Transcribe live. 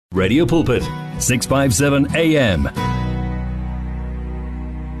Radio Pulpit, 657 AM.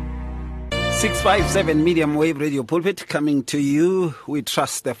 657 Medium Wave Radio Pulpit coming to you. We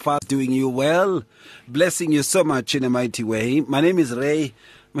trust the Father doing you well, blessing you so much in a mighty way. My name is Ray.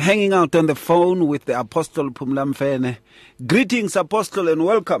 I'm hanging out on the phone with the Apostle Phumla Mfene. Greetings, Apostle, and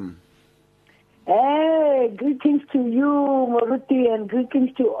welcome. Hey, greetings to you, Moruti, and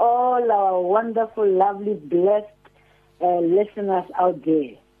greetings to all our wonderful, lovely, blessed listeners out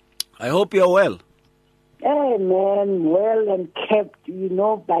there. I hope you're well. Hey, man, well and kept,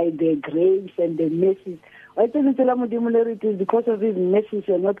 by the grace and the mercies. I tell you, it is because of these mercies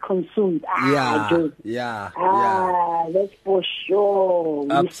you're not consumed. Yeah. That's for sure.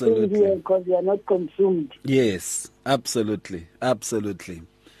 Absolutely. We stay here because we are not consumed. Yes, absolutely.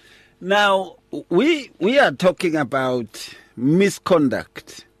 Now, we are talking about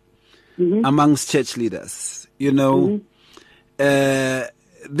misconduct amongst church leaders.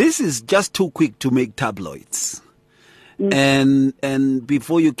 This is just too quick to make tabloids. And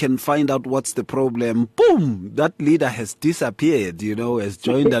before you can find out what's the problem, boom, that leader has disappeared, has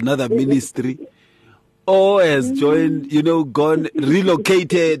joined another ministry or has joined, gone,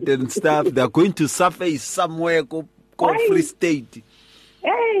 relocated and stuff. They're going to surface somewhere, go Free State.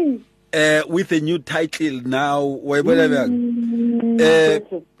 Hey. With a new title now.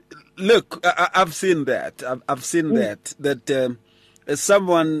 Look, I've seen that. I've seen that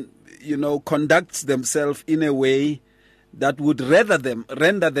someone, conducts themselves in a way that would render them,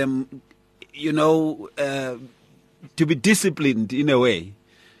 to be disciplined in a way.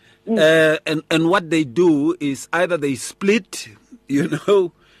 And what they do is either they split,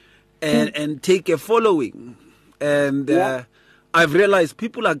 and take a following. And I've realized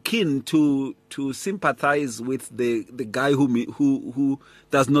people are keen to sympathize with the guy who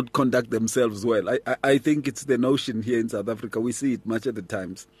does not conduct themselves well. I think it's the notion here in South Africa. We see it much at the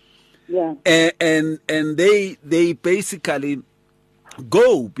times. Yeah. And they basically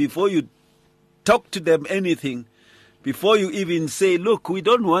go before you talk to them anything, before you even say, look, we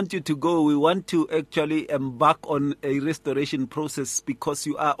don't want you to go. We want to actually embark on a restoration process because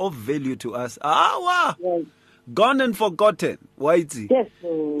you are of value to us. Wow. Yes. Gone and forgotten. Why is it? Yes.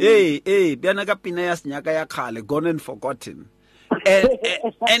 Hey, gone and forgotten.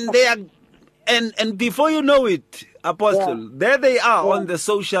 And they are, and before you know it, Apostle, there they are on the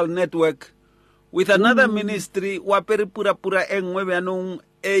social network with another ministry.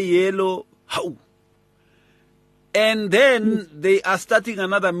 And then they are starting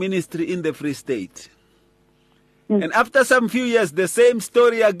another ministry in the Free State. And after some few years, the same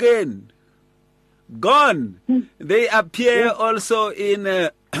story again. Gone. They appear also in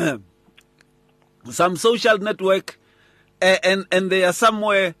some social network, and they are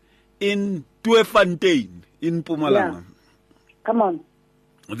somewhere in Tweefontein in Mpumalanga. Yeah. Come on.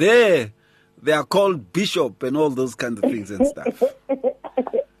 They are called bishop and all those kinds of things and stuff.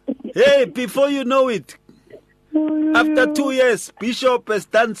 Hey, before you know it, after 2 years, bishop has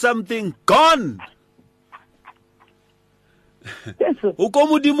done something. Gone.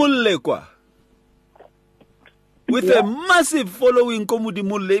 Ukomudimule kwa. With a massive following, before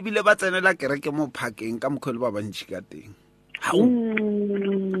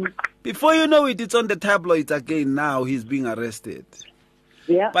you know it, it's on the tabloids again. Now he's being arrested.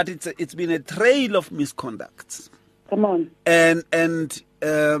 Yeah. But it's been a trail of misconducts. Come on. And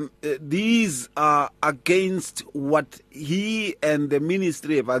these are against what he and the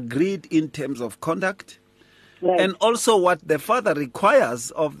ministry have agreed in terms of conduct. Right. And also what the Father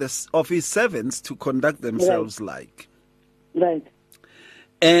requires of his servants to conduct themselves like. Right.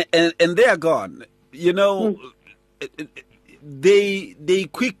 And they are gone. They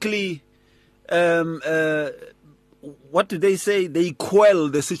quickly, what do they say? They quell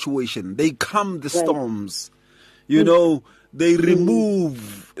the situation. They calm the storms. They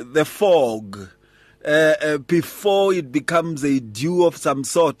remove the fog. Before it becomes a dew of some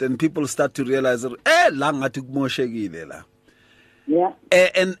sort and people start to realize, yeah.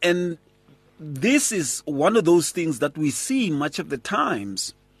 And this is one of those things that we see much of the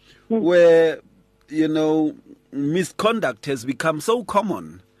times where, misconduct has become so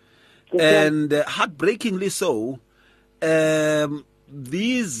common and heartbreakingly so.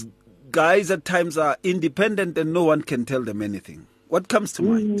 These guys at times are independent and no one can tell them anything. What comes to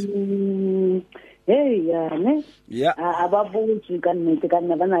mind? Yeah. Next.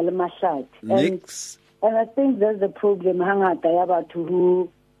 And I think that's the problem. Hangata about who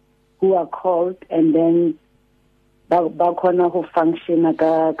are called and then who function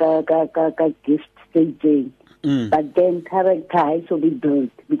gift staging. But then character has to be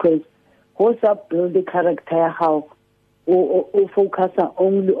built because who's up build the character how or focus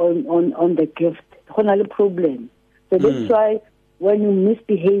only on the gift. It's a problem. So that's why when you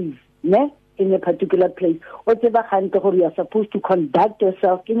misbehave, in a particular place, whatever you are supposed to conduct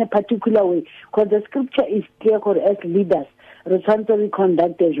yourself in a particular way, because the scripture is clear as leaders, we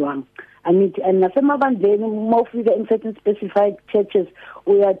conduct as one. And some of them, mostly in certain specified churches,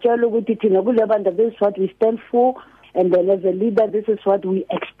 we are telling with it, this is what we stand for, and then as a leader, this is what we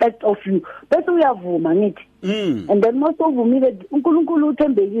expect of you. That's what we have woman. And then most of them,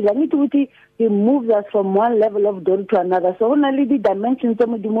 he moves us from one level of door to another. So only the dimensions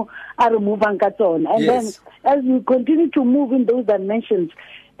are removed and cut on. And then as we continue to move in those dimensions,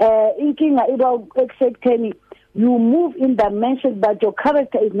 in King you move in dimensions, but your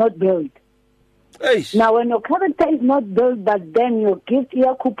character is not built. Now, when your character is not built, but then your gift is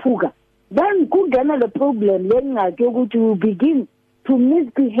kupuga, then the problem. Then you begin to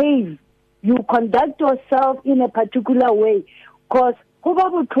misbehave. You conduct yourself in a particular way. Because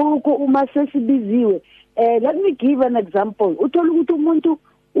let me give an example.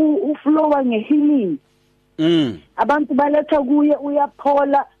 Healing. Abantu baletha kuye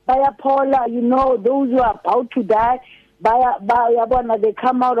uyaphola bayaphola, those who are about to die they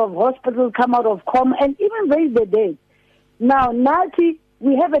come out of hospital, come out of coma, and even raise the dead. Now nathi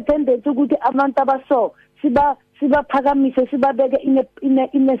we have a tendency ukuthi abantu abaso sibaphakamise sibabeke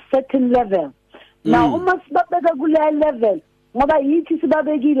in a certain level. Now uma sibabeka kule level ngoba yithi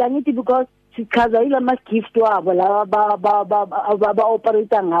sibabekile angithi because sichaza ile ama gift wabo la ba operate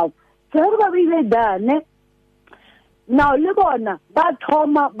ngawo. So everybody done. Now, Libona, but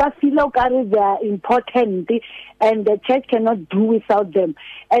feel they are important and the church cannot do without them.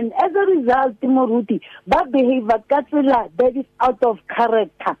 And as a result, Timoruti, that behavior that is out of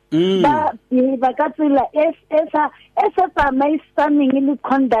character. That behavior as standing in the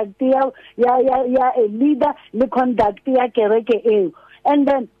conduct, a leader, the conduct, and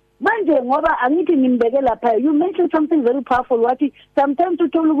then you mentioned something very powerful. Sometimes to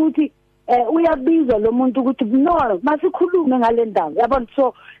Toluguti. We are busy. No,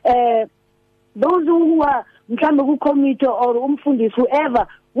 so those who are committee or whoever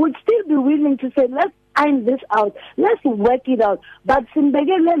would still be willing to say, let's iron this out, let's work it out. But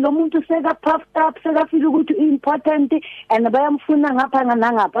puffed up, feel important, and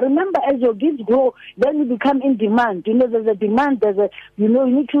remember, as your gifts grow, then you become in demand. There's a demand. You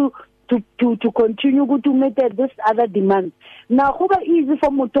need to continue to meet this other demand. Now, who is easy for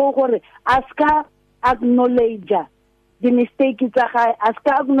Motore? Ask acknowledge the mistake is ask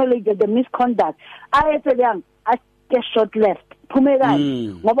acknowledge the misconduct. I said, ask a short left.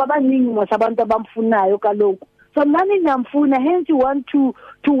 Pumeran, Mobaba Ning was about the Bamfuna, Yokaloko. So none namfuna, hence you want to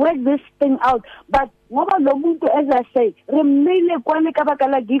work this thing out. But as I say, remain a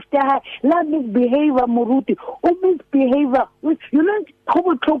kabakala gift la misbehavior muruti. Misbehavior you learn how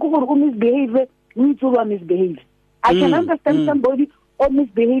to talk about misbehavior, we to misbehave. I can understand somebody or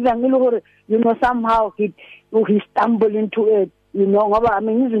misbehavior, somehow he stumbled into it. I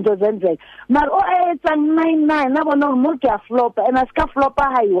mean, isn't it? But it's a 9-9. Never know multi a flopper and a flopper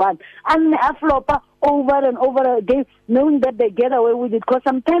high one and a flopper over and over again, knowing that they get away with it. Because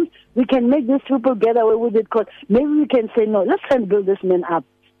sometimes we can make these people get away with it. Because maybe we can say no. Let's try and build this man up.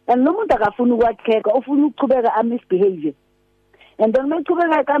 And no matter what misbehavior. And don't make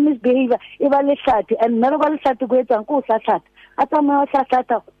a misbehavior. If I let and never let to go and go sat. The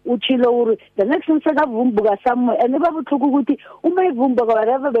next one said Vumbuga somewhere, and never took Uguti, Vumbaga,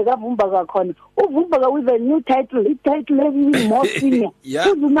 whatever they got Vumbaga con, Vumbaga with a new title, it title even more senior.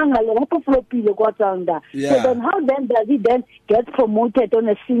 So then how then does he then get promoted on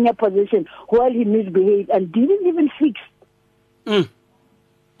a senior position while he misbehaved and didn't even fix?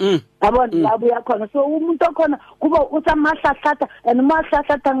 About Labia corner. So Umuntokona, who's a master and master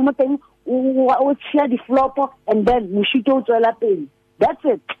Satan would share the flopper and then Mushito to a pain. That's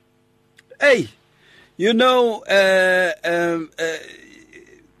it. Hey,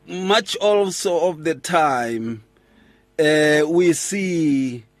 much also of the time we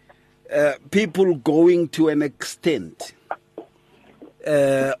see people going to an extent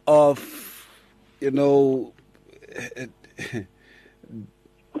of,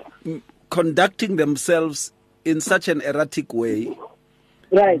 conducting themselves in such an erratic way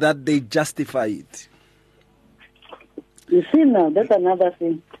that they justify it. You see now, that's another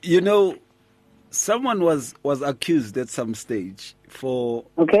thing. Someone was accused at some stage for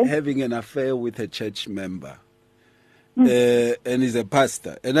having an affair with a church member. And he's a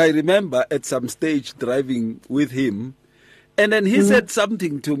pastor. And I remember at some stage driving with him, and then he said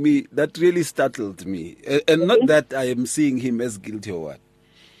something to me that really startled me. And not that I am seeing him as guilty or what.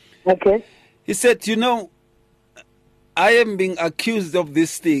 Okay. He said, I am being accused of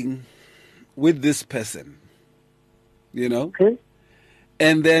this thing with this person, you know, Okay.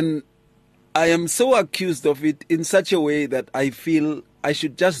 and then I am so accused of it in such a way that I feel I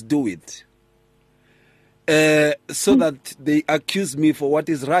should just do it. So that they accuse me for what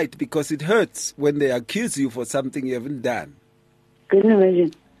is right, because it hurts when they accuse you for something you haven't done. Can you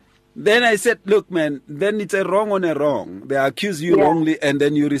imagine? Then I said, look, man, then it's a wrong on a wrong. They accuse you wrongly, and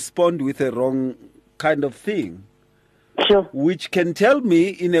then you respond with a wrong kind of thing, Sure. which can tell me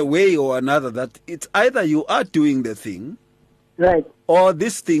in a way or another that it's either you are doing the thing, Right. or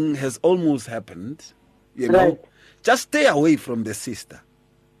this thing has almost happened, you know. Right. Just stay away from the sister.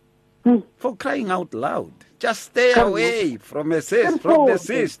 For crying out loud. Just stay Come away from the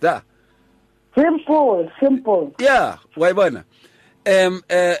sister. Simple. Yeah, Waibana.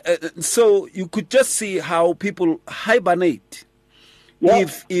 So you could just see how people hibernate. Yeah.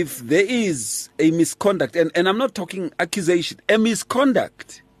 If there is a misconduct, and I'm not talking accusation, a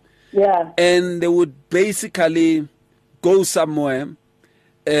misconduct, Yeah. and they would basically go somewhere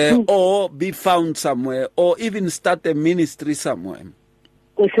or be found somewhere, or even start a ministry somewhere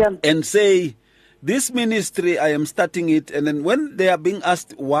Okay. and say, this ministry, I am starting it. And then when they are being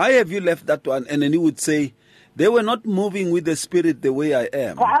asked, why have you left that one? And then you would say, they were not moving with the spirit the way I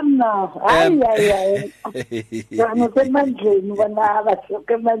am. Come now.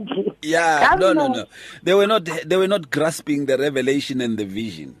 Yeah, no. They were not grasping the revelation and the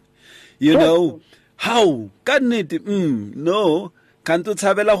vision. You know, how? No. Kanto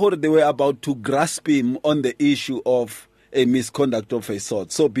Tshabela hore they were about to grasp him on the issue of a misconduct of a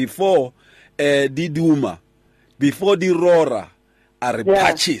sort. So before the Duma, before the Rora, are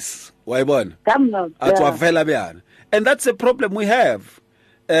patches. And that's a problem we have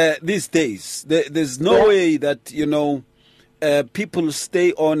these days. There's no way that, you know, people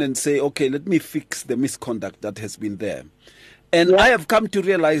stay on and say, okay, let me fix the misconduct that has been there. And I have come to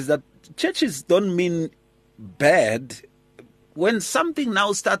realize that churches don't mean bad. When something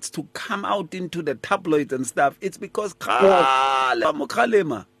now starts to come out into the tabloids and stuff, it's because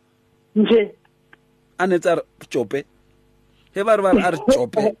and it's our chope. Hebar ar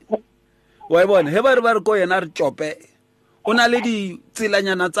chope. Wa bona hebar ko yena ar chope. Ona le di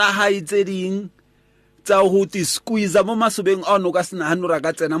tselanyana tsa hae tse ding tsa ho ti squeeze mo masobeng a no ka sena hanura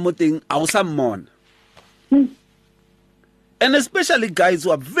ka tsena mo teng a o sa mmona. And especially guys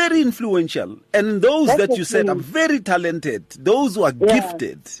who are very influential, and those that you said are very talented, those who are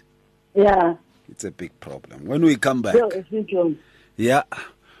gifted. Yeah. It's a big problem. When we come back.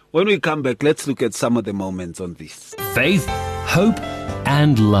 When we come back, let's look at some of the moments on this. Faith, hope,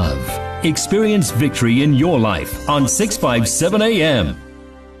 and love. Experience victory in your life on 657 AM.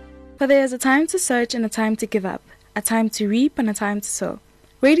 For there is a time to search and a time to give up, a time to reap and a time to sow.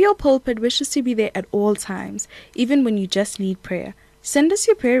 Radio Pulpit wishes to be there at all times, even when you just need prayer. Send us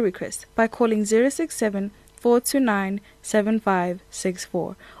your prayer request by calling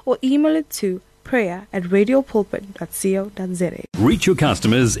 067-429-7564 or email it to prayer@radiopulpit.co.za. Reach your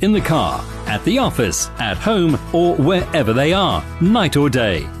customers in the car, at the office, at home, or wherever they are, night or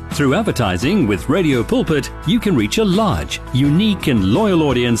day. Through advertising with Radio Pulpit, you can reach a large, unique and loyal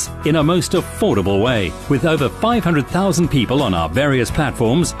audience in a most affordable way. With over 500,000 people on our various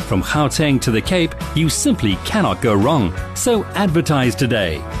platforms, from Gauteng to the Cape, you simply cannot go wrong. So advertise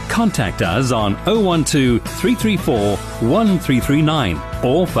today. Contact us on 012-334-1339.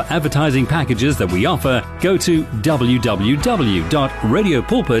 Or for advertising packages that we offer, go to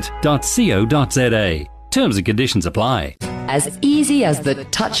www.radiopulpit.co.za. Terms and conditions apply. As easy as the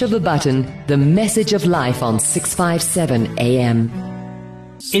touch of a button, the message of life on 657 AM.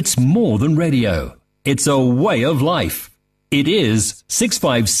 It's more than radio. It's a way of life. It is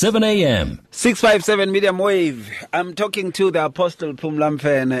 657 AM. 657 medium wave. I'm talking to the Apostle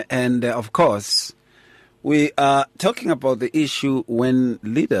Pumlamfen, and of course, we are talking about the issue when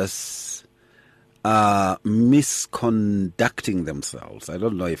leaders are misconducting themselves. I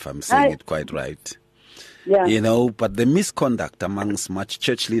don't know if I'm saying it quite right. Yeah. You know, but the misconduct amongst much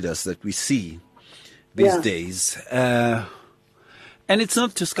church leaders that we see these days, and it's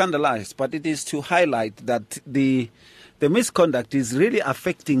not to scandalize, but it is to highlight that the misconduct is really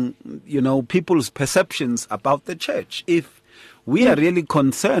affecting, you know, people's perceptions about the church. If we are really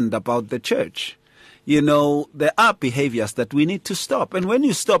concerned about the church, you know, there are behaviors that we need to stop. And when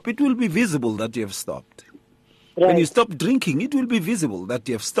you stop, it will be visible that you have stopped. Right. When you stop drinking, it will be visible that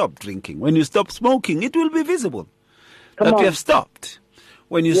you have stopped drinking. When you stop smoking, it will be visible that you have stopped.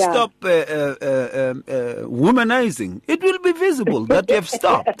 When you stop womanizing, it will be visible that you have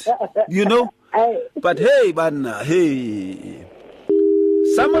stopped. You know? But hey,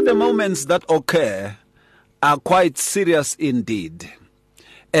 some of the moments that occur are quite serious indeed.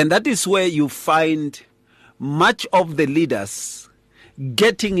 And that is where you find much of the leaders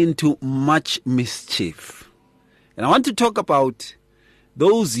getting into much mischief. And I want to talk about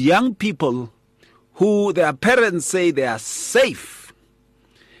those young people who their parents say they are safe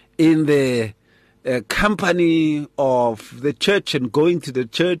in the company of the church and going to the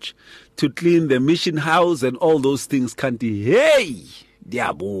church to clean the mission house and all those things. Kanti, hey,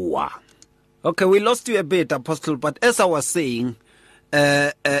 diabua. Okay, we lost you a bit, Apostle, but as I was saying,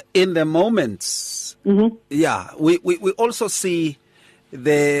 in the moments, yeah, we also see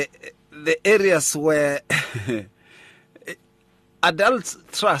the areas where adults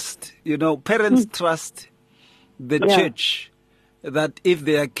trust, parents trust the church, that if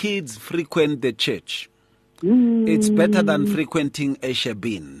their kids frequent the church, it's better than frequenting a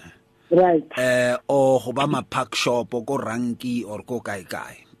shebeen. Right. Or Obama Park Shop or go Ranki or go Kai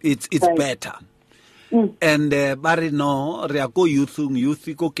Kai. It's better. And Bari no Riako youth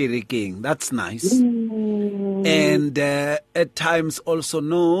go kereking. That's nice. And at times also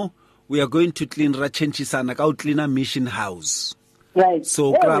no, we are going to clean Rachenchisana, out clean a mission house. Right.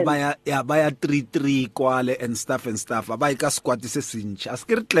 So baya 3 kwale and stuff. Abaya ka squat is a cinch.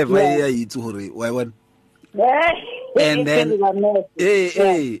 Askir clever itu hore. Why and then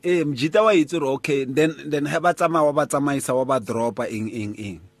mjita wa itu okay. Then habatsama wabatsamaisa wabadropa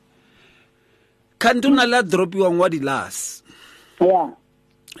in. Kantuna la drop you on what it lasts. Yeah.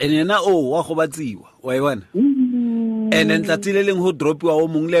 And yena wa go batsiwa. Why and then tatileleng ho drop you wa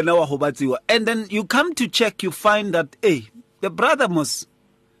mong le na wa go batsiwa. And then you come to check, you find that the brother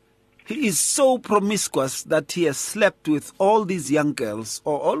he is so promiscuous that he has slept with all these young girls,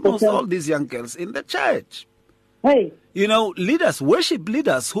 or almost all these young girls in the church. Hey. Leaders, worship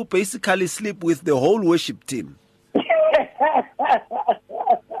leaders who basically sleep with the whole worship team. They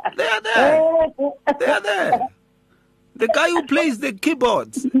are there. They are there. The guy who plays the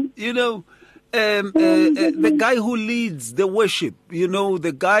keyboards, the guy who leads the worship,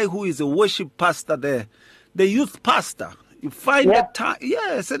 the guy who is a worship pastor there, the youth pastor. You find that time,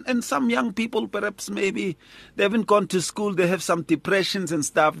 yes, and some young people, perhaps maybe they haven't gone to school, they have some depressions and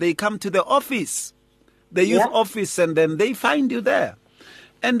stuff. They come to the office, the youth office, and then they find you there.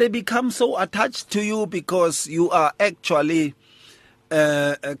 And they become so attached to you because you are actually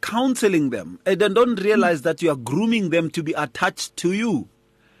counseling them. And they don't realize that you are grooming them to be attached to you,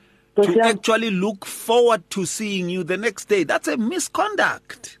 to actually look forward to seeing you the next day. That's a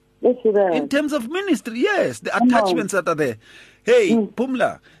misconduct. In terms of ministry, yes, the attachments that are there. Hey,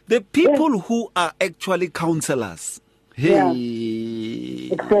 Pumla, the people who are actually counselors, and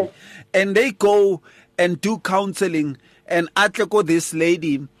they go and do counseling, and atleko this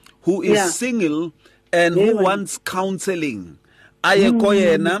lady who is single and who wants counseling. And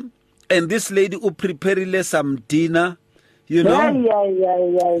this lady who prepare some dinner, And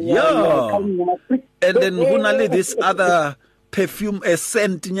then hunale this other perfume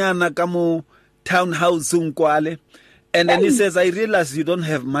scent nyana kamo townhouse zunkwale, and then he says, I realize you don't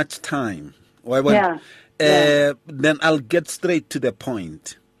have much time. Then I'll get straight to the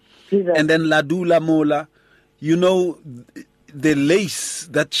point. And then Ladula Mola, the lace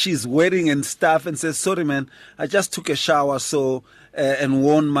that she's wearing and stuff, and says, sorry man, I just took a shower and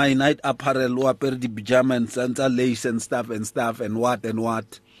worn my night apparel, the pajama and Santa lace and stuff and what.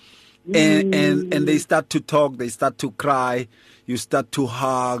 And they start to talk, they start to cry, you start to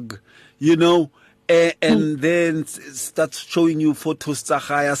hug, and then start showing you photos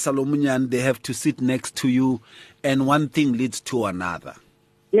Zachaya Salomunian, they have to sit next to you, and one thing leads to another.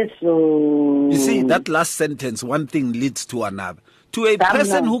 Yes, so you see that last sentence, one thing leads to another. To a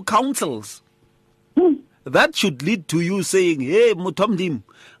person who counsels, that should lead to you saying, hey, Mutomdim,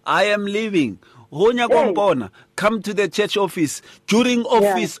 I am leaving. Come to the church office during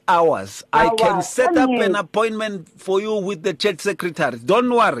office hours. I can set up an appointment for you with the church secretary.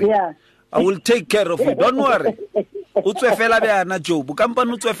 Don't worry. I will take care of you. Don't worry. Than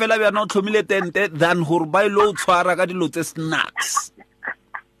hurbailo tswara ka dilo tse snacks.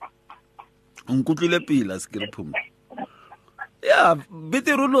 Nkutlile pila skere phuma. Yeah,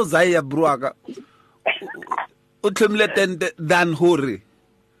 bitirulo zaya bruaka. Utlumile than hurry.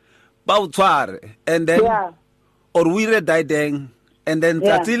 And then or we read dang and then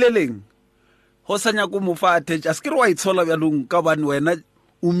tatileleng hosanya ku mufa attach askiri wa itsola bjalong ka bane wena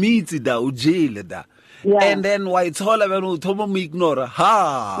o mitsi da o jele da and then wa itsola bjalong o thomo mo ignore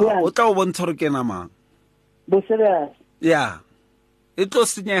o tla o bontsha re kena mang it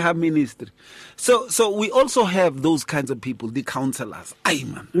was in ministry. So we also have those kinds of people, the counselors. Ay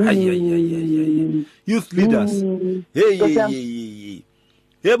man, youth leaders.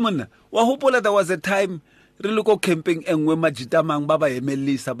 Hey man, wahopola there was a time re le ko camping engwe majitamang ba ba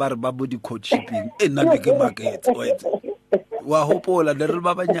emelisa ba re ba bo di coach shipping e nna ke market wa hopola le re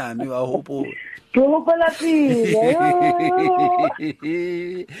ba banyane wa hopola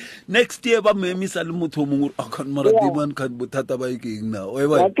next year ba me emisa le motho mongwe a kan mara demand kan bothata ba ikeng na o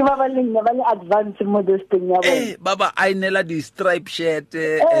ba ke ba ba le advance mo thing ya bona baba I nela di stripe shirt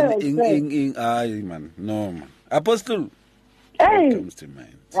and in ay man no man apostle comes to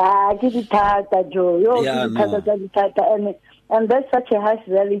mind ke di thata jo yo ke di thata and that's such a harsh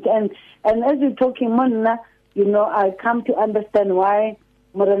reality and as you're talking monna you know I come to understand why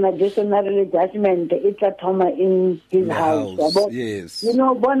Morena disciplinary judgment it's a trauma in his house. Yes. You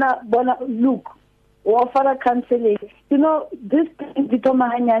know, bona look, offer counseling. You know, this things become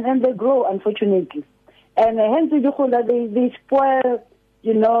and they grow unfortunately. And hence they spoil,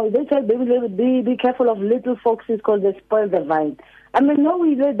 you know, they say be careful of little foxes because they spoil the vine. I mean no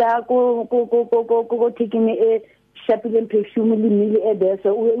we let that go taking a shepherding presumably there.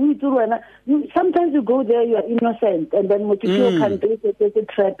 So we do sometimes you go there, you are innocent, and then what you can do is a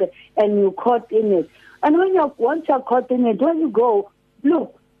trap, and you're caught in it. And once you're caught in it, when you go,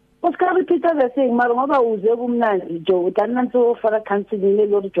 look, what's Gary Peter was saying, Maramba was Joe, Tananto for a counseling,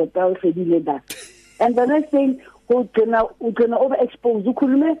 and the next thing, who can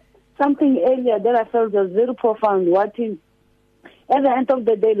overexpose something earlier that I felt was very profound. What is at the end of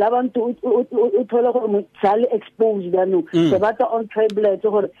the day, Laban to exposed the matter on tablets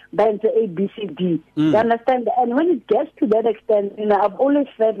or by A, B, C, D. You understand? And when it gets to that extent, you know, I've always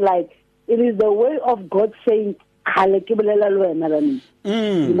felt like it is the way of God saying,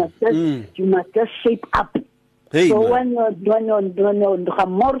 you must just shape up. Hey, so when your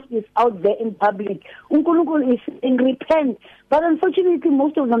remorse is out there in public, Unkulunkul is in repent. But unfortunately,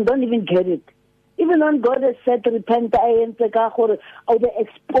 most of them don't even get it. Even when God has said repent, or they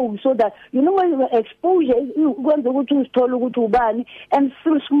expose, so that, you know, when exposure, you want to go to and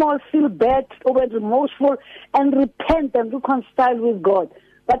feel small, feel bad, over remorseful, and repent and reconcile with God.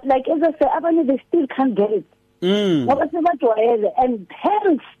 But like as I said, they still can't get it. And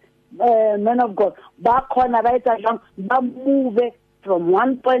hence, men of God, move from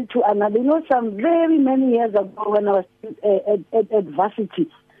one point to another. You know, some very many years ago when I was at varsity,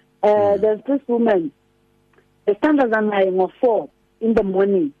 there's this woman, the standards are 9 or 4 in the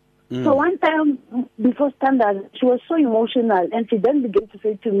morning. So one time before standards, she was so emotional, and she then began to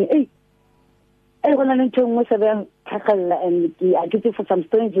say to me, hey, I want to tell you and I get it for some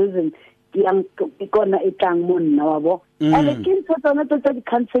strange reason. And the king thought on not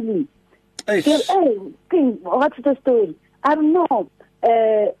counseling. Hey, king, what's the story? I don't know.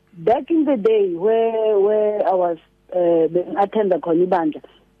 Back in the day where I was attending Kolibanja,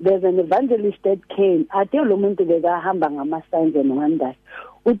 there's an evangelist that came. I tell you, signs and wonders.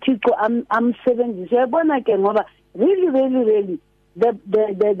 I'm 70. Really. The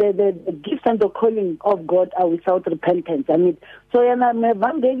gifts and the calling of God are without repentance. I mean, so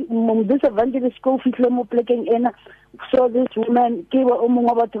this evangelist go so this woman gave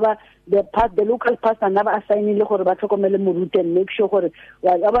the local pastor never assigned and make sure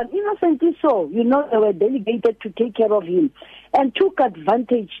about innocent is so, you know, they were delegated to take care of him and took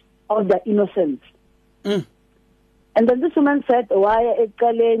advantage of the innocence. And then this woman said, why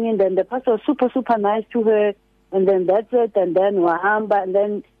and then the pastor was super nice to her. And then that's it, and then Wahamba, and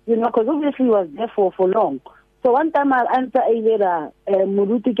then, you know, because obviously he was there for long. So one time I'll answer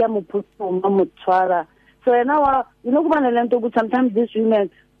Muruti Mutswara. So now, you know, sometimes this women,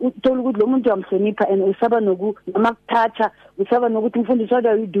 and Usaba Nogu, Namak Tacha, Usaba Nogu, what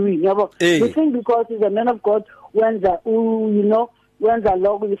are you doing? You think because he's a man of God, when the, you know, when the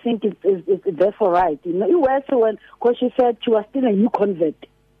law, you think it's therefore right. You know, you were so when, because she said she was still a new convert.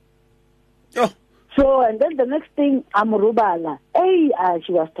 Oh. So, and then the next thing, Amrubala.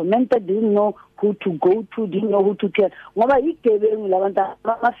 She was tormented, didn't know who to go to, didn't know who to tell.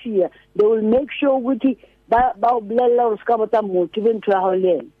 They will make sure with the Blela Uskabota motivate to our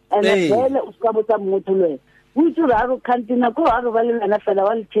land. And Bella Uskabota Motule. We do our cantina go out of Valley and a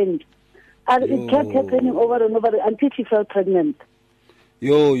fellow change. And it kept happening over and over until she felt pregnant.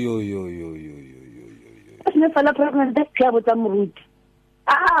 Yo. That's my fellow pregnant, that's Kabota Murut.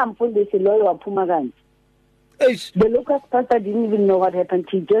 I'm full this lawyer of Pumagan. The local pastor didn't even know what happened.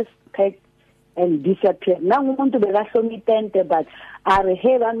 He just packed and disappeared. Now we want to be rationally tented, but our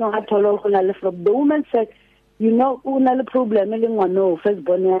hair I know how to look from the woman said, you know, unale problem no first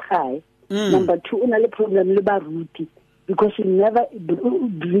born high. Number 2, unale problem ruti. Because she never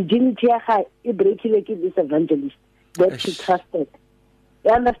virginity high breaking like this evangelist that she trusted.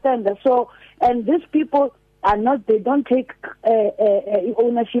 You understand that? So and these people are not, they don't take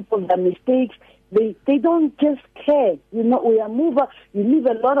ownership of their mistakes. They don't just care. You know, we are mover. You live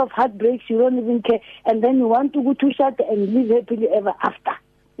a lot of heartbreaks. You don't even care, and then you want to go to shut and live happily ever after.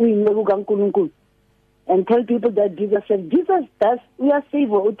 We know and tell people that Jesus said, Jesus does, we are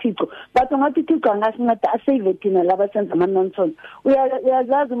saved, but not to save it in a lava sense of nonsense. We are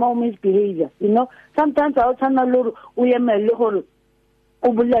just more misbehavior. You know, sometimes our channel, we are a lower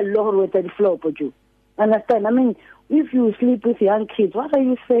with the floor for you. Understand? I mean, if you sleep with young kids, what are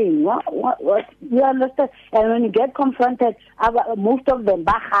you saying? What? You understand? And when you get confronted, most of them,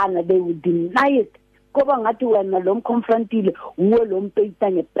 they will deny it.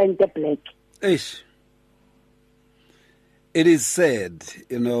 It is said,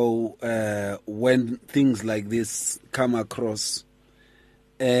 you know, when things like this come across,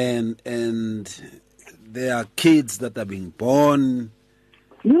 and there are kids that are being born,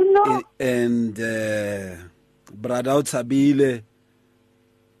 you know, and brother Sabile,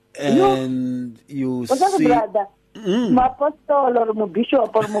 and you see. Brother? My apostle or my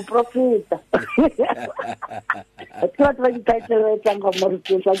bishop or my prophet.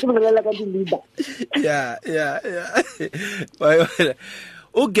 Yeah.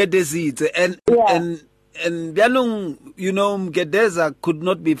 Who get the seeds and you know, Gedeza could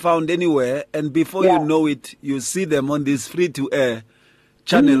not be found anywhere, and before you know it, you see them on these free-to-air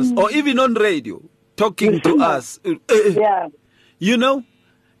channels or even on radio talking to us. You know,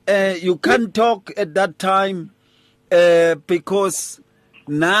 you can't talk at that time. Because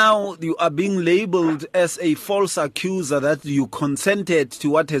now you are being labeled as a false accuser that you consented to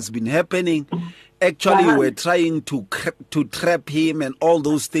what has been happening. Actually, you were trying to trap him and all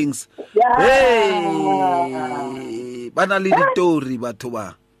those things. Hey,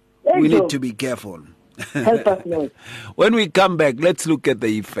 we need to be careful. Help us, Lord. When we come back, let's look at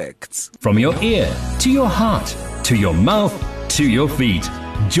the effects. From your ear to your heart to your mouth to your feet.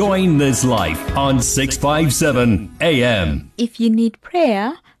 Join this life on 657 AM. If you need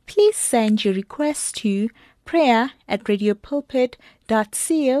prayer, please send your request to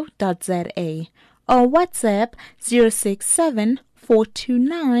prayer@radiopulpit.co.za or WhatsApp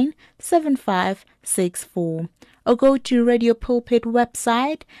 067-429-7564 or go to Radio Pulpit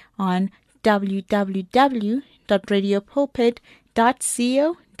website on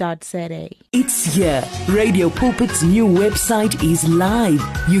www.radiopulpit.co.za. It's here. Radio Pulpit's new website is live.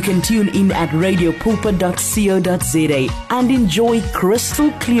 You can tune in at radiopulpit.co.za and enjoy crystal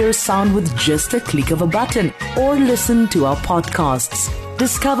clear sound with just a click of a button, or listen to our podcasts.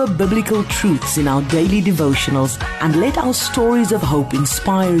 Discover biblical truths in our daily devotionals and let our stories of hope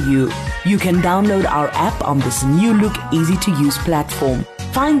inspire you. You can download our app on this new look, easy to use platform.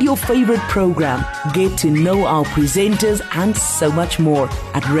 Find your favorite program, get to know our presenters, and so much more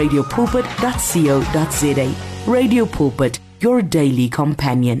at radiopulpit.co.za. Radio Pulpit, your daily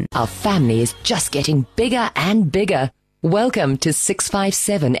companion. Our family is just getting bigger and bigger. Welcome to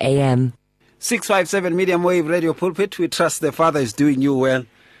 657 AM. 657 Medium Wave Radio Pulpit. We trust the Father is doing you well.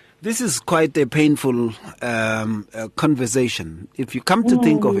 This is quite a painful conversation, if you come to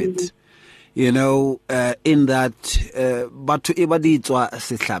think of it. You know, in that, batho ibaditswa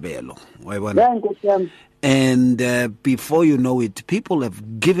sehlabelo, and before you know it, people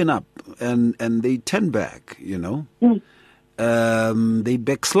have given up and they turn back. You know, they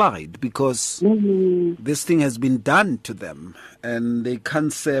backslide because this thing has been done to them, and they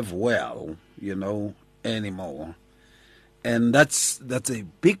can't serve well, you know, anymore. And that's a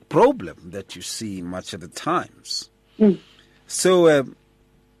big problem that you see much of the times. So.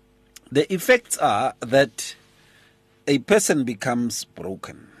 The effects are that a person becomes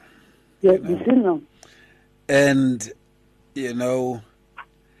broken. Yes, and, you know,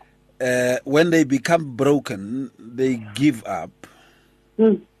 when they become broken, they give up.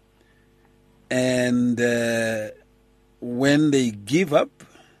 And when they give up,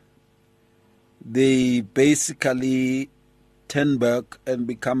 they basically turn back and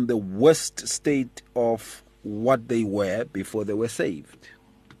become the worst state of what they were before they were saved.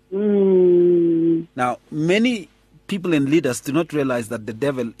 Now, many people and leaders do not realize that the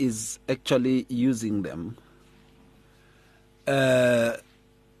devil is actually using them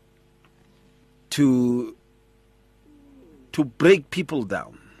to break people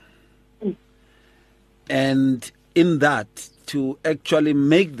down, and in that to actually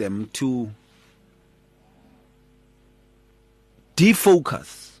make them to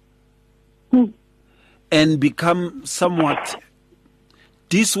defocus and become somewhat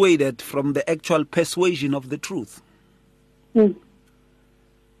dissuaded from the actual persuasion of the truth.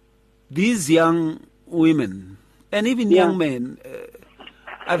 These young women and even young men,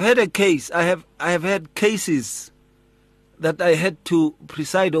 I've had a case. I have had cases that I had to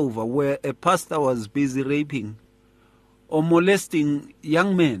preside over, where a pastor was busy raping or molesting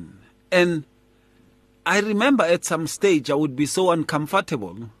young men. And I remember at some stage I would be so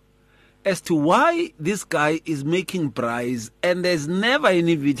uncomfortable as to why this guy is making braais and there's never an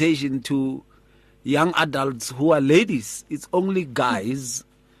invitation to young adults who are ladies. It's only guys.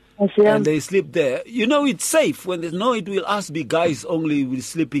 And they sleep there. You know, it's safe when there's no, it will us be guys only will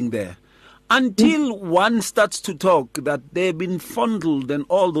sleeping there. Until one starts to talk that they've been fondled and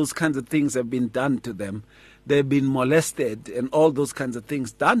all those kinds of things have been done to them. They've been molested and all those kinds of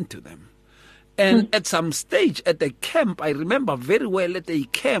things done to them. And at some stage at a camp, I remember very well at a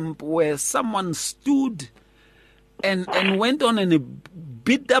camp where someone stood and went on and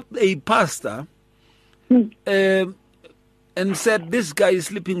beat up a pastor and said, this guy is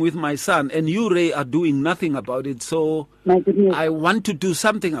sleeping with my son and you, Ray, are doing nothing about it. So I want to do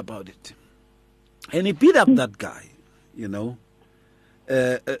something about it. And he beat up that guy, you know.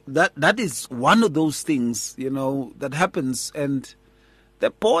 That is one of those things, you know, that happens. And the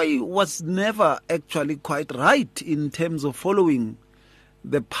boy was never actually quite right in terms of following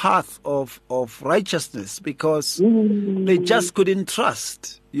the path of righteousness, because they just couldn't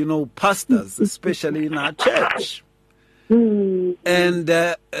trust, you know, pastors, especially in our church. And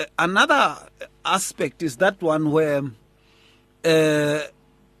another aspect is that one where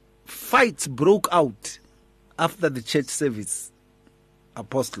fights broke out after the church service.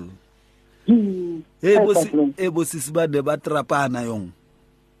 Apostle. Pastor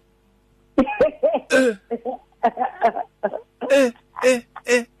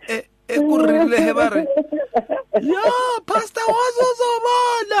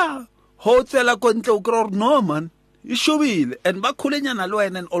was hotel control no man. Ishubile and bakulenyana lo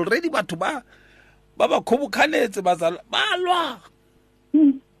and already batho ba khobukhanetse bazala balwa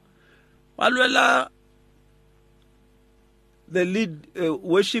the lead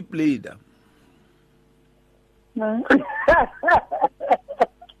worship leader.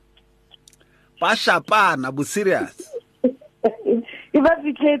 Bashapana bu serious.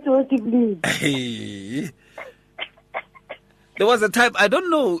 There was a time, I don't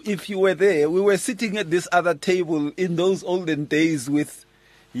know if you were there, we were sitting at this other table in those olden days with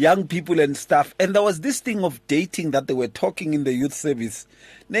young people and stuff, and there was this thing of dating that they were talking in the youth service.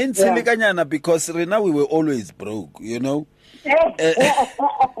 Because right now we were always broke, you know.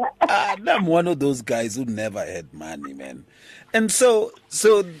 I'm one of those guys who never had money, man. And so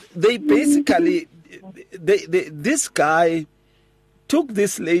they basically, this guy took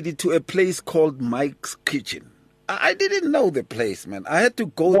this lady to a place called Mike's Kitchen. I didn't know the place, man. I had to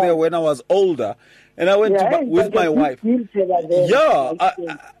go there when I was older, and I went with my wife.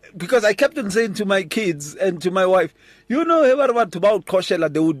 Because I kept on saying to my kids and to my wife, you know, about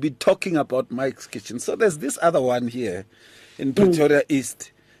Koshela, they would be talking about Mike's Kitchen. So there's this other one here in Pretoria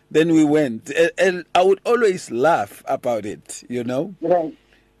East. Then we went, and I would always laugh about it, you know,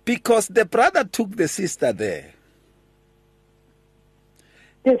 because the brother took the sister there.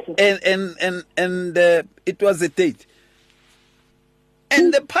 And it was a date.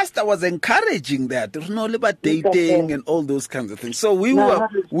 And the pastor was encouraging that. There was no about dating and all those kinds of things. So we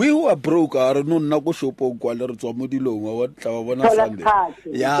were broke. I don't know. So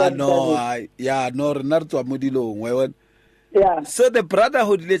the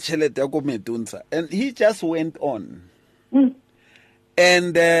brotherhood, and he just went on.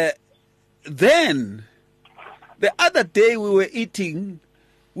 And then the other day we were eating.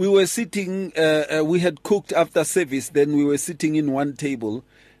 We were sitting, we had cooked after service, then we were sitting in one table.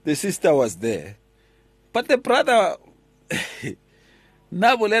 The sister was there. But the brother,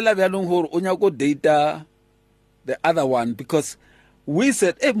 data the other one, because we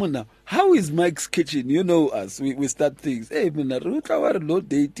said, hey, Muna, how is Mike's Kitchen? You know us, we start things. Hey, Muna,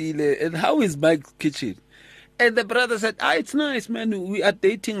 and how is Mike's Kitchen? And the brother said, it's nice, man. We are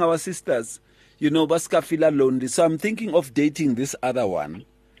dating our sisters. You know, Baska feel lonely. So I'm thinking of dating this other one.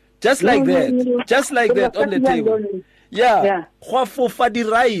 Just like that. Just like that on the table. Yeah. Khwafofa di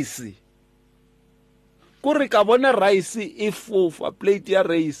rice. Kore ka bona rice e fofa, plate ya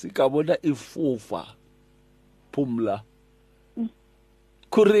rice ka bona e fofa. Pumla.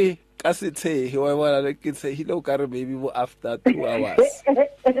 Kore ka setshe wa bona le ke tshehile o ka re maybe after 2 hours.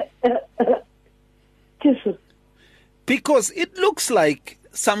 Because it looks like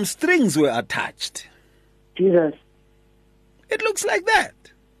some strings were attached. Jesus. It looks like that.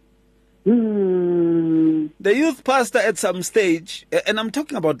 The youth pastor at some stage, and I'm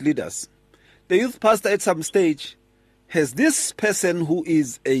talking about leaders, the youth pastor at some stage has this person who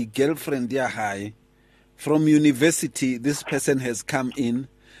is a girlfriend high from university. This person has come in.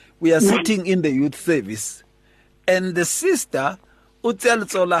 We are sitting in the youth service, And the sister, o tell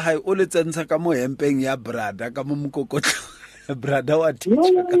tsola hai o le tsentsha ka mo hempeng ya brada ka mo mokokotlo. Brada wa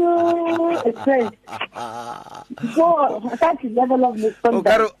teacher. It's right. So, that's the level of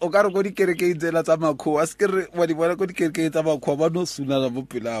misconduct. O ka re go dikerekeng tsela tsa makgowa se ke re wa di bona go dikerekeng tsa makgowa ba no sunana mo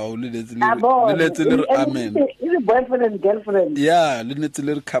pelao le letse le re amen. It's boyfriend and girlfriend. Yeah, le netse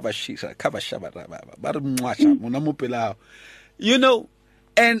le re khabashisha ba re mwasha mona mo pelao. You know,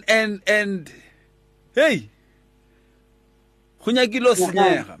 and hey,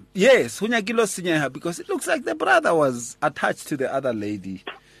 yes, because it looks like the brother was attached to the other lady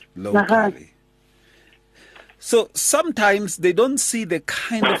locally. So sometimes they don't see the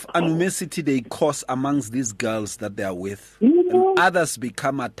kind of animosity they cause amongst these girls that they are with. And others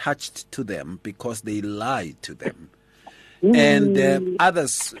become attached to them because they lie to them. And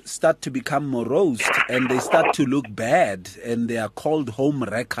others start to become morose and they start to look bad and they are called home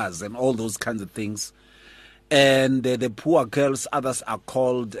wreckers and all those kinds of things. And the poor girls, others are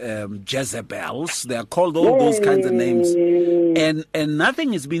called Jezebels. They are called all those kinds of names. And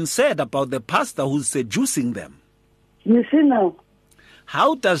nothing is being said about the pastor who's seducing them. You see now.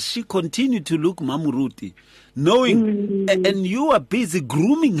 How does she continue to look Mamuruti, knowing, and you are busy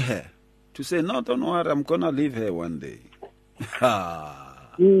grooming her to say, no, don't worry, I'm going to leave her one day.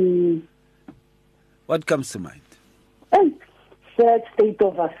 What comes to mind? Sad state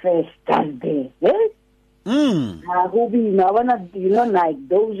of affairs, that's there. Eh? Like those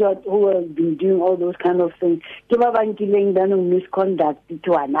who have been doing all those kind of things, misconduct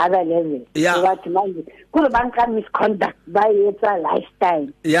to another level. Yeah. Misconduct by it's a lifestyle.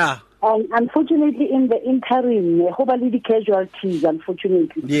 Yeah. And unfortunately, in the interim, hopefully casualties,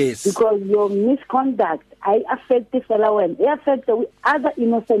 unfortunately. Yes. Because your misconduct, I affect the fellow and it affects the other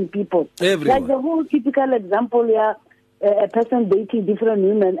innocent people. Everyone. Like the whole typical example here. A person dating different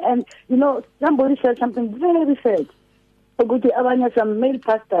women, and somebody said something very sad. Some male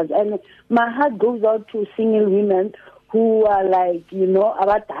pastors, and my heart goes out to single women who are like,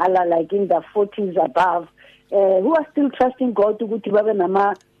 about like in their 40s above, who are still trusting God to go to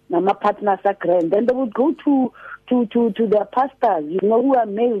nama partner sacred. Then they would go to their pastors, who are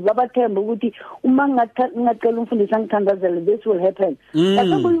male. This will happen. And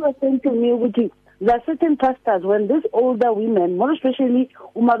somebody was saying to me, there are certain pastors, when these older women, more especially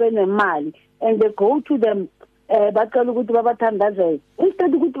Mali, and they go to them, instead of would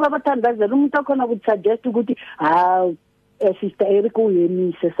suggest to go to Sister Erika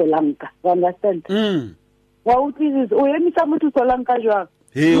Uyemi Solanka. You understand? What is Solanka?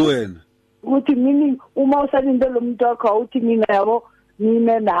 Hey, when? Meaning,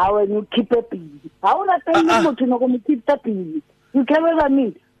 Nina now, and you keep it busy. How would I tell you to keep that busy? You can what I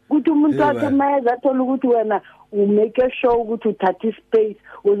mean? Make sure to touch space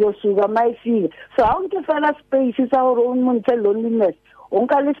uzosuka mayifika. So awunke fela space our own loneliness.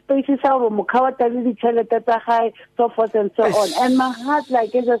 Only spaces our mukhawatalili high, so forth and so on. And my heart,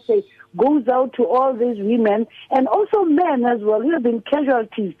 like as I say, goes out to all these women and also men as well who have been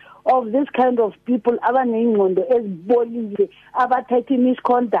casualties of this kind of people, as bullies, taking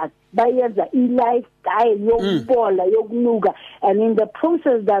misconduct, bayenza lifestyle yokunuka, and in the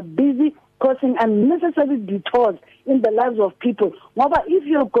process they're busy causing unnecessary detours in the lives of people. But if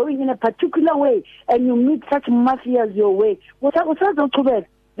you're going in a particular way and you meet such mafias your way, that's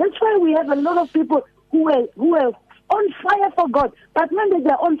why we have a lot of people who are on fire for God, but when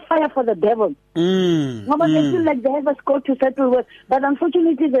they're on fire for the devil. They feel like they have a score to settle with, but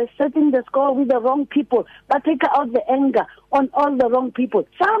unfortunately they're setting the score with the wrong people, but take out the anger on all the wrong people.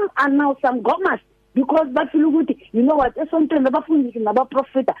 Some are now some gomas, because you know what, something about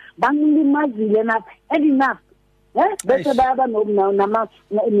prophet, enough, and enough. And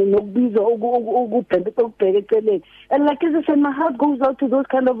like as I said, my heart goes out to those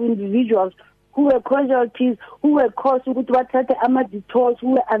kind of individuals who were casualties, who were caused with detours, who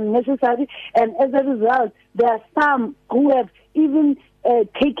were unnecessary, and as a result, there are some who have even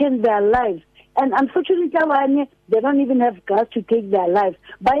taken their lives. And unfortunately, they don't even have guts to take their lives.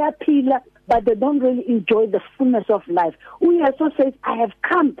 By a pillar, but they don't really enjoy the fullness of life. We also say, I have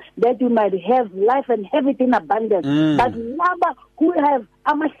come that you might have life and have it in abundance. But Laba, who have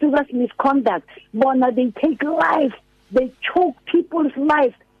serious misconduct, they take life, they choke people's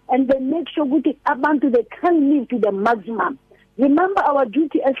lives, and they make sure they can live to the maximum. Remember, our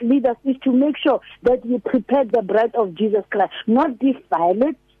duty as leaders is to make sure that we prepare the bride of Jesus Christ, not defile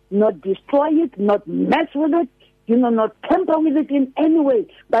it, not destroy it, not mess with it, not tamper with it in any way,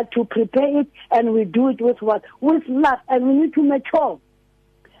 but to prepare it, and we do it with what? With love, and we need to mature.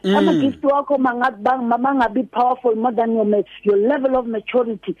 Ama-gift wakho mangabi powerful more than your level of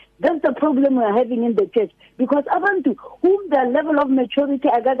maturity. That's the problem we are having in the church. Because abantu whom their level of maturity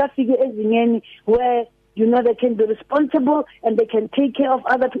agagafike ezingeni where they can be responsible and they can take care of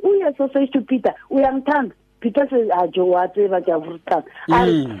other people. We are so face to Peter. We are tongue. Peter says, I'll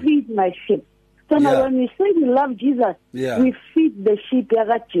feed my sheep. So now when we say we love Jesus, we feed the sheep.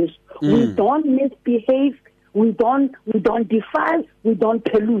 We don't misbehave. We don't defile. We don't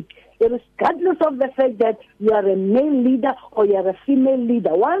pollute. Regardless of the fact that you are a male leader or you are a female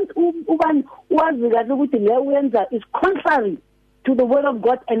leader. Once is contrary to the word of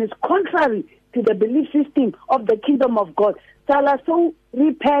God and is contrary to the belief system of the kingdom of God. So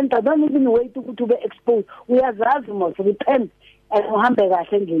repent. I don't even wait to be exposed. We are Rasmus. Repent. And uhambe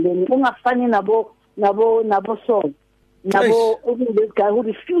kahle endleleni ungafani nabo Saul this guy who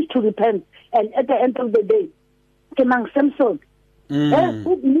refused to repent, and at the end of the day among Samson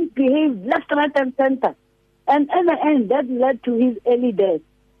who misbehaved left, right and center, and at the end that led to his early death.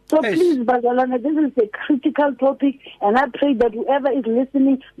 So please, Bazalana, this is a critical topic, and I pray that whoever is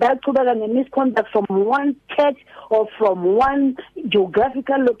listening, that could have a misconduct from one church or from one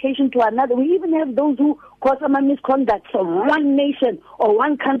geographical location to another. We even have those who cause some misconduct from one nation or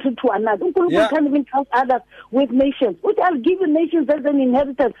one country to another. We can't even trust others with nations. Which I'll give you nations as an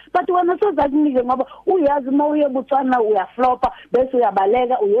inheritance. But when I saw that, we are Botswana, we are Flopper, we are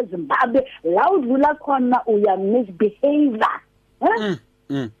Balega, we are Zimbabwe, loud Wulakwana, we are misbehavior.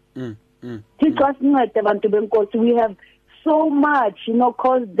 We have so much,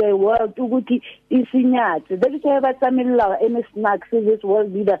 caused the world to is in that. That is why MS Snacks is this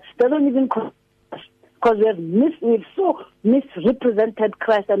world leader. They don't even because we've so misrepresented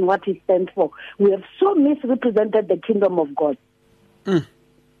Christ and what he stands for. We have so misrepresented the kingdom of God.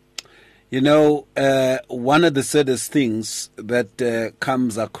 One of the saddest things that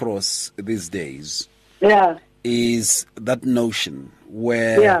comes across these days is that notion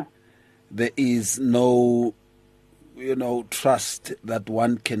where there is no, trust that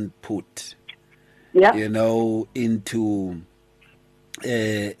one can put, into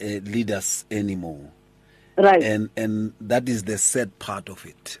leaders anymore. Right. And that is the sad part of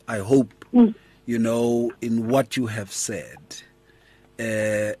it. I hope, in what you have said,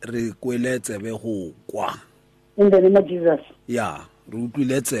 in the name of Jesus. Yeah. In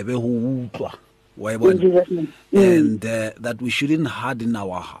Jesus' name. And that we shouldn't harden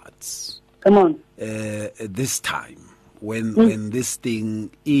our hearts. Come on. This time, when this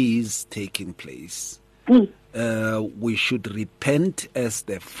thing is taking place, we should repent as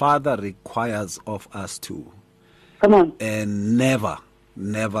the Father requires of us to. Come on. And never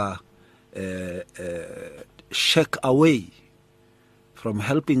shirk away from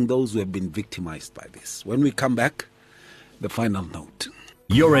helping those who have been victimized by this. When we come back, the final note.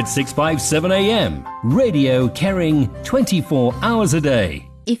 You're at 657 AM, radio carrying 24 hours a day.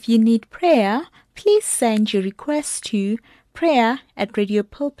 If you need prayer, please send your request to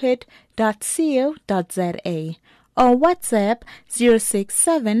prayer@radiopulpit.co.za or WhatsApp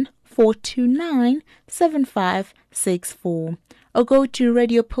 067-429-7564 or go to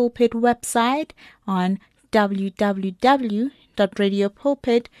Radio Pulpit website on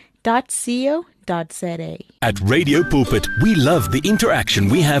www.radiopulpit.co.za. At Radio Pulpit, we love the interaction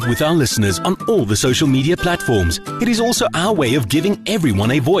we have with our listeners on all the social media platforms. It is also our way of giving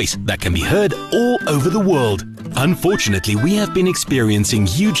everyone a voice that can be heard all over the world. Unfortunately, we have been experiencing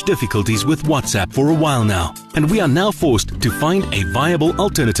huge difficulties with WhatsApp for a while now, and we are now forced to find a viable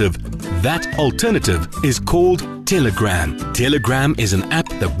alternative. That alternative is called Telegram. Telegram is an app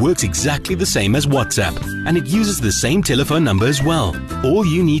that works exactly the same as WhatsApp, and it uses the same telephone number as well. All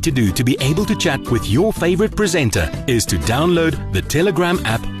you need to do to be able to chat with your favorite presenter is to download the Telegram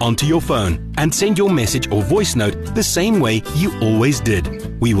app onto your phone and send your message or voice note the same way you always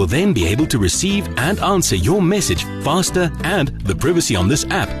did. We will then be able to receive and answer your message faster, and the privacy on this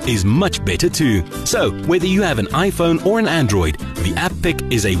app is much better too. So, whether you have an iPhone or an Android, the app pic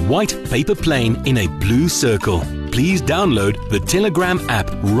is a white paper plane in a blue circle. Please download the Telegram app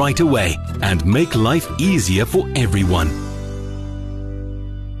right away and make life easier for everyone.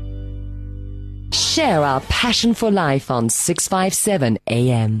 Share our passion for life on 657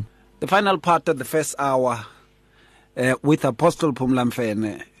 AM. The final part of the first hour with Apostle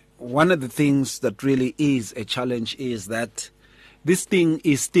Pumlamfene. One of the things that really is a challenge is that this thing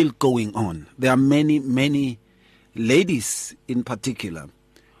is still going on. There are many ladies in particular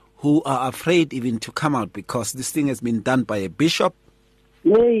who are afraid even to come out because this thing has been done by a bishop.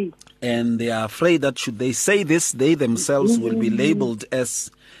 Yay. And they are afraid that should they say this, they themselves will be labeled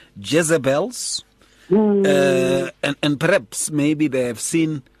as Jezebels. And perhaps maybe they have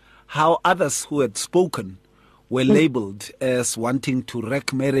seen how others who had spoken were labeled as wanting to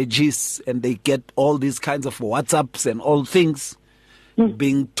wreck marriages, and they get all these kinds of WhatsApps and all things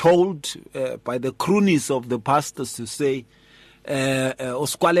being told by the cronies of the pastors to say,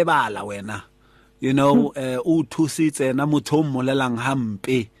 "Oskwalebala wena," you know, "Uthusitse na motho o mmolelang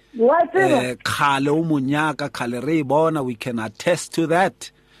hampe." We can attest to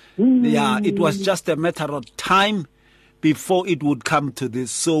that. Yeah, it was just a matter of time before it would come to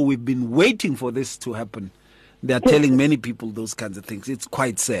this. So we've been waiting for this to happen. They are telling many people those kinds of things. It's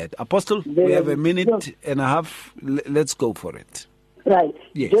quite sad. Apostle, we have a minute and a half. Let's go for it. Right.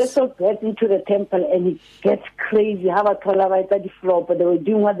 Yes. Joseph gets into the temple and he gets crazy. Have a right at the floor, but they were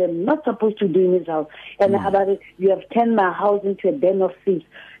doing what they're not supposed to do in his house. And about it, you have turned my house into a den of thieves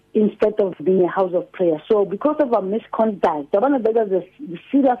instead of being a house of prayer. So because of our misconduct, the one that does a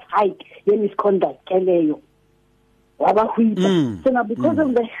serious hike in misconduct, So now because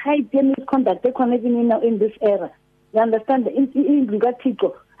of the hike in misconduct, they can't even in this era. You understand?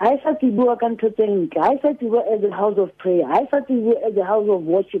 I said to you, I said to you as a house of prayer. I said to you as a house of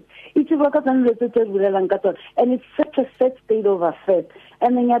worship. And it's such a sad state of affairs.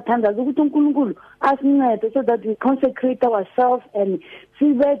 And then ask so that we consecrate ourselves and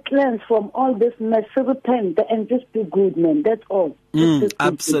see that cleanse from all this mess, repent and just be good, man. That's all.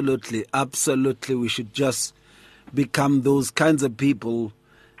 Absolutely, absolutely. We should just become those kinds of people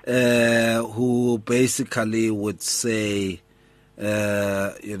who basically would say,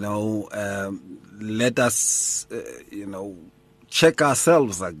 let us, check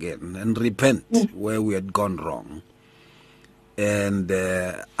ourselves again and repent where we had gone wrong, and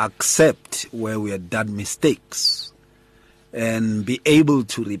accept where we had done mistakes, and be able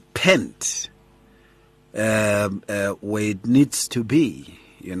to repent where it needs to be,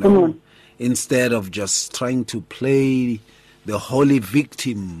 instead of just trying to play the holy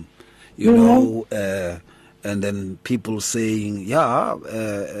victim, and then people saying,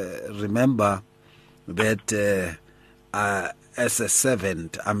 remember that as a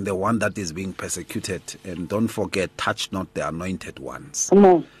servant, I'm the one that is being persecuted. And don't forget, touch not the anointed ones.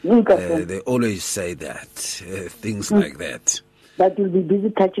 They always say that, things like that. That will be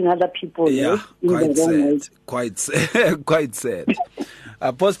busy touching other people. Yeah, quite sad. Quite sad. Quite sad.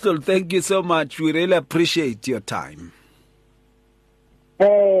 Apostle, thank you so much. We really appreciate your time.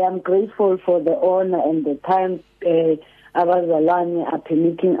 I'm grateful for the honor and the time Abazalwane are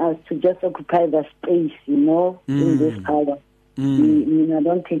permitting us to just occupy the space, in this hour. I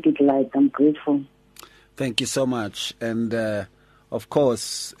don't take it light. I'm grateful. Thank you so much. And, of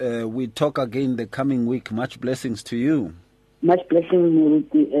course, we talk again the coming week. Much blessings to you. Much blessing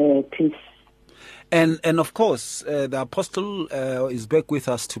with peace. And of course, the Apostle is back with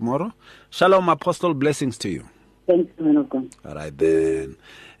us tomorrow. Shalom, Apostle. Blessings to you. Thanks, man of God. All right, then.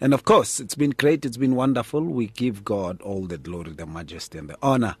 And of course, it's been great. It's been wonderful. We give God all the glory, the majesty, and the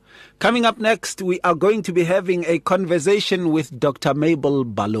honor. Coming up next, we are going to be having a conversation with Dr. Mabel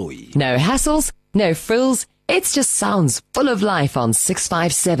Baloyi. No hassles, no frills. It just sounds full of life on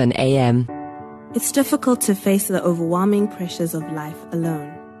 657 AM. It's difficult to face the overwhelming pressures of life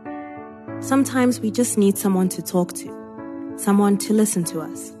alone. Sometimes we just need someone to talk to, someone to listen to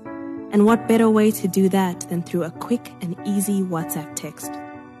us. And what better way to do that than through a quick and easy WhatsApp text?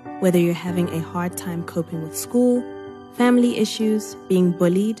 Whether you're having a hard time coping with school, family issues, being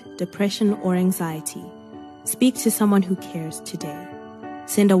bullied, depression, or anxiety, speak to someone who cares today.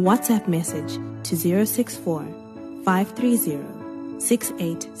 Send a WhatsApp message to 064 530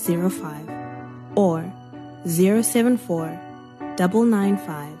 6805 or 074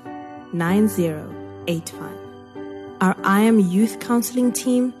 995 9085. Our I Am Youth Counseling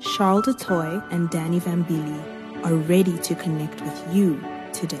team, Charles DeToy and Danny Vambili, are ready to connect with you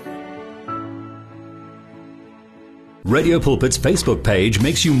today. Radio Pulpit's Facebook page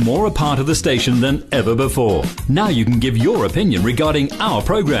makes you more a part of the station than ever before. Now you can give your opinion regarding our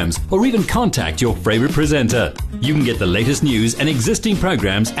programs or even contact your favorite presenter. You can get the latest news and existing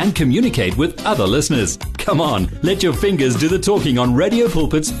programs and communicate with other listeners. Come on, let your fingers do the talking on Radio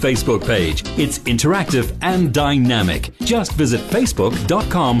Pulpit's Facebook page. It's interactive and dynamic. Just visit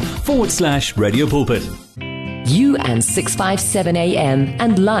facebook.com/Radio Pulpit. You and 657 AM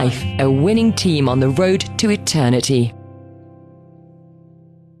and life, a winning team on the road to eternity.